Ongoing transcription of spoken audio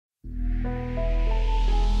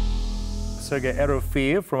Sergei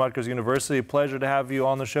Erofeev from Rutgers University. Pleasure to have you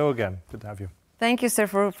on the show again. Good to have you. Thank you, sir,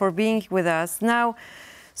 for being with us. Now,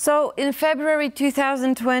 so in February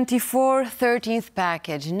 2024, 13th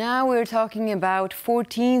package. Now we're talking about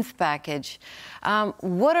 14th package.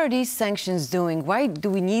 What are these sanctions doing? Why do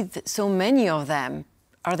we need so many of them?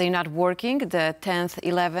 Are they not working, the 10th,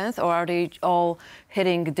 11th, or are they all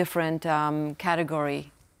hitting a different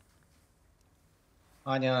category?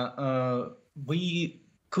 Anya, we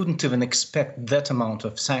couldn't even expect that amount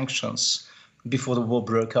of sanctions before the war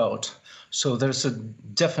broke out. So there's a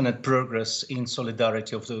definite progress in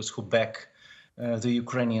solidarity of those who back the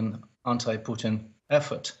Ukrainian anti-Putin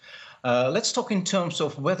effort. Let's talk in terms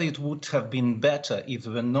of whether it would have been better if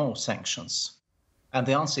there were no sanctions. And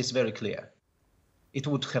the answer is very clear. It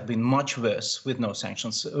would have been much worse with no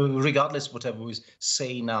sanctions, regardless whatever we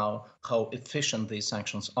say now, how efficient these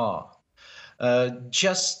sanctions are.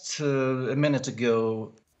 Just a minute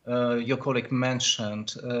ago, your colleague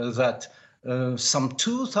mentioned that some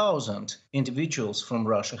 2,000 individuals from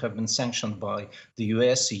Russia have been sanctioned by the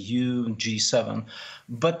US, EU, G7.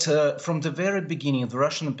 But from the very beginning, the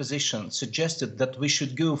Russian opposition suggested that we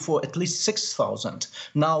should go for at least 6,000.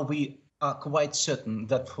 Now we are quite certain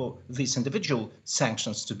that for these individual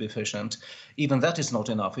sanctions to be efficient, even that is not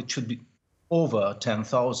enough. It should be over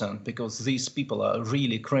 10,000 because these people are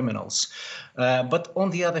really criminals. But on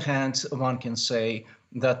the other hand, one can say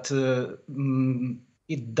that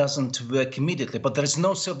it doesn't work immediately, but there is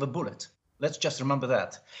no silver bullet. Let's just remember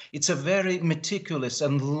that. It's a very meticulous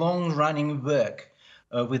and long-running work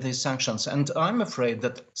with these sanctions. And I'm afraid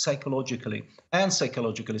that psychologically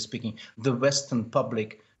speaking, the Western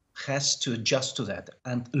public has to adjust to that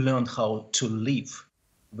and learn how to live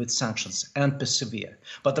with sanctions and persevere.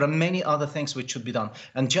 But there are many other things which should be done.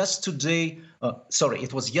 And just today,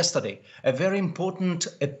 it was yesterday, a very important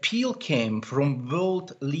appeal came from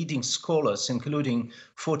world leading scholars, including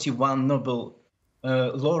 41 Nobel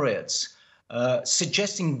laureates,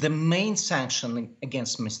 suggesting the main sanction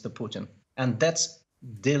against Mr. Putin, and that's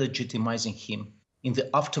delegitimizing him in the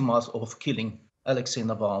aftermath of killing Alexei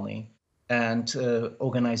Navalny and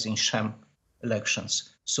organizing sham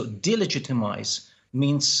elections. So delegitimize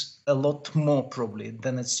means a lot more probably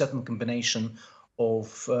than a certain combination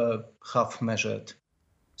of half-measured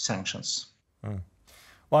sanctions.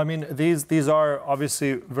 Well, I mean, these are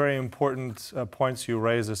obviously very important points you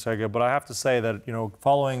raise, Sergei, but I have to say that, you know,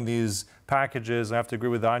 following these packages, I have to agree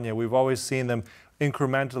with Anya, we've always seen them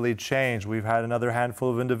incrementally change. We've had another handful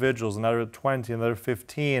of individuals, another 20, another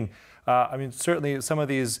 15. I mean, certainly some of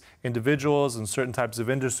these individuals and certain types of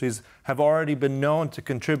industries have already been known to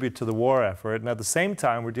contribute to the war effort. And at the same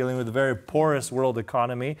time, we're dealing with a very porous world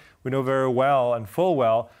economy. We know very well and full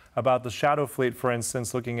well about the shadow fleet, for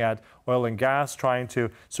instance, looking at oil and gas, trying to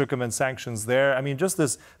circumvent sanctions there. I mean, just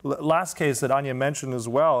this last case that Anya mentioned as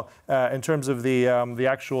well, in terms of the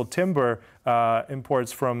actual timber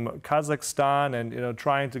imports from Kazakhstan and, you know,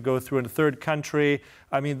 trying to go through a third country.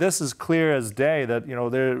 I mean, this is clear as day that, you know,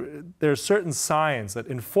 there's certain signs that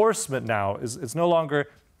enforcement now is no longer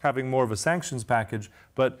having more of a sanctions package,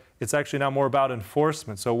 but it's actually now more about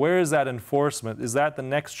enforcement. So where is that enforcement? Is that the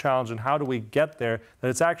next challenge, and how do we get there that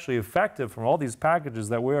it's actually effective from all these packages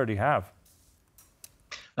that we already have?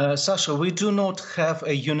 Sasha, we do not have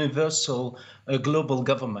a universal global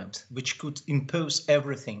government which could impose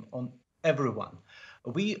everything on everyone.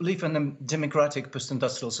 We live in a democratic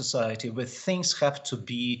post-industrial society where things have to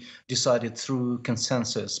be decided through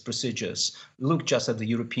consensus procedures. Look just at the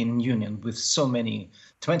European Union with so many,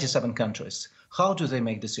 27 countries. How do they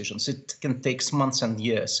make decisions? It can take months and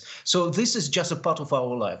years. So this is just a part of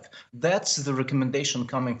our life. That's the recommendation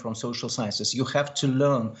coming from social sciences. You have to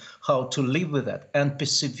learn how to live with that and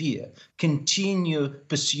persevere. Continue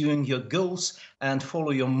pursuing your goals and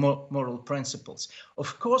follow your moral principles.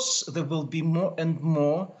 Of course, there will be more and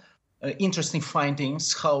more interesting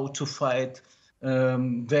findings how to fight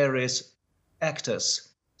various actors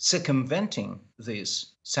circumventing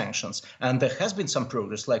these sanctions. And there has been some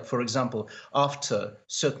progress, like, for example, after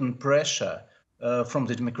certain pressure from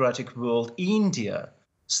the democratic world, India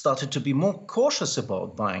started to be more cautious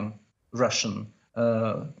about buying Russian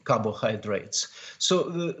carbohydrates.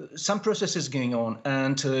 So some process is going on.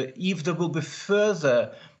 And if there will be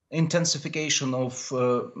further intensification of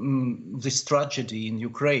this tragedy in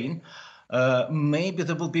Ukraine, maybe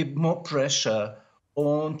there will be more pressure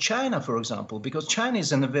on China, for example, because China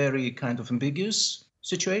is in a very kind of ambiguous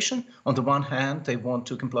situation. On the one hand, they want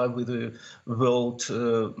to comply with the world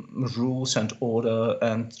rules and order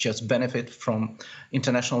and just benefit from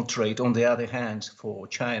international trade. On the other hand, for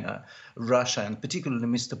China, Russia, and particularly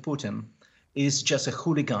Mr. Putin, is just a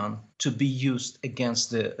hooligan to be used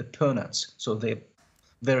against the opponents. So they're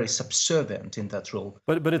very subservient in that role.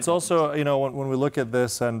 But it's also, you know, when we look at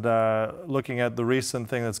this and looking at the recent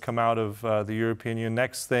thing that's come out of the European Union,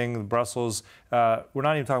 next thing, Brussels, we're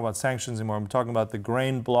not even talking about sanctions anymore. I'm talking about the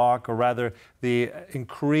grain bloc, or rather the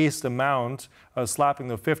increased amount of slapping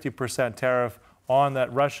the 50% tariff on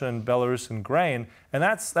that Russian, Belarusian grain. And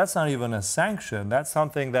that's not even a sanction. That's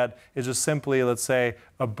something that is just simply, let's say,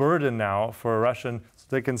 a burden now for a Russian.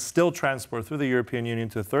 They can still transport through the European Union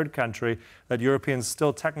to a third country that Europeans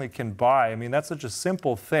still technically can buy. I mean, that's such a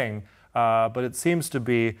simple thing, but it seems to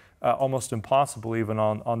be almost impossible even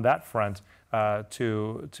on that front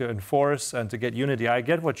to enforce and to get unity. I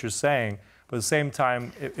get what you're saying, but at the same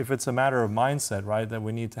time, if it's a matter of mindset, right, that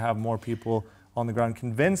we need to have more people on the ground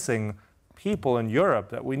convincing people in Europe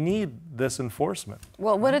that we need this enforcement.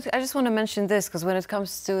 Well, I just want to mention this, because when it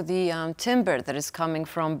comes to the timber that is coming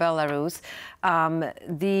from Belarus,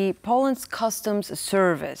 the Poland's customs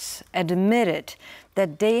service admitted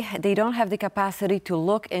that they don't have the capacity to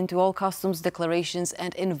look into all customs declarations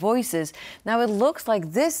and invoices. Now it looks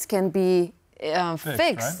like this can be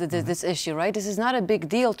fixed, right? This issue, right? This is not a big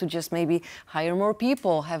deal to just maybe hire more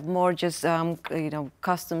people, have more just you know,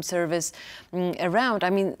 custom service around. I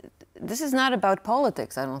mean, this is not about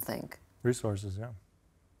politics, I don't think. Resources, yeah.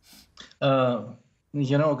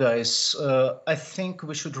 You know, guys, I think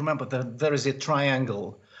we should remember that there is a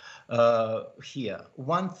triangle here.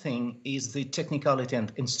 One thing is the technicality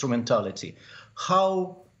and instrumentality.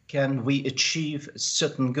 How can we achieve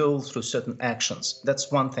certain goals through certain actions?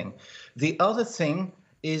 That's one thing. The other thing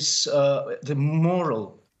is the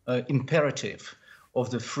moral imperative of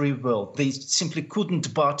the free world. They simply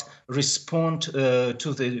couldn't but respond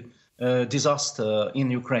to the disaster in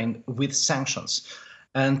Ukraine with sanctions.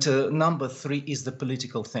 And number three is the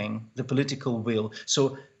political thing, the political will.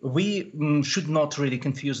 So we should not really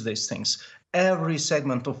confuse these things. Every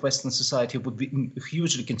segment of Western society would be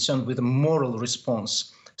hugely concerned with a moral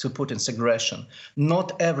response to Putin's aggression.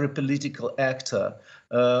 Not every political actor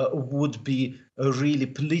would be really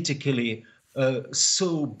politically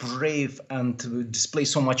so brave and display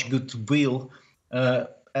so much goodwill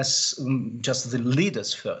as just the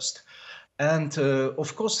leaders first. And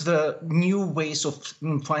of course, the new ways of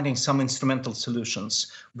finding some instrumental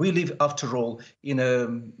solutions. We live, after all, in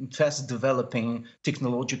a fast developing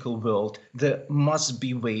technological world. There must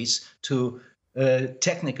be ways to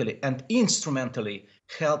technically and instrumentally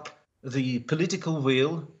help the political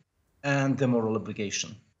will and the moral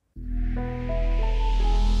obligation.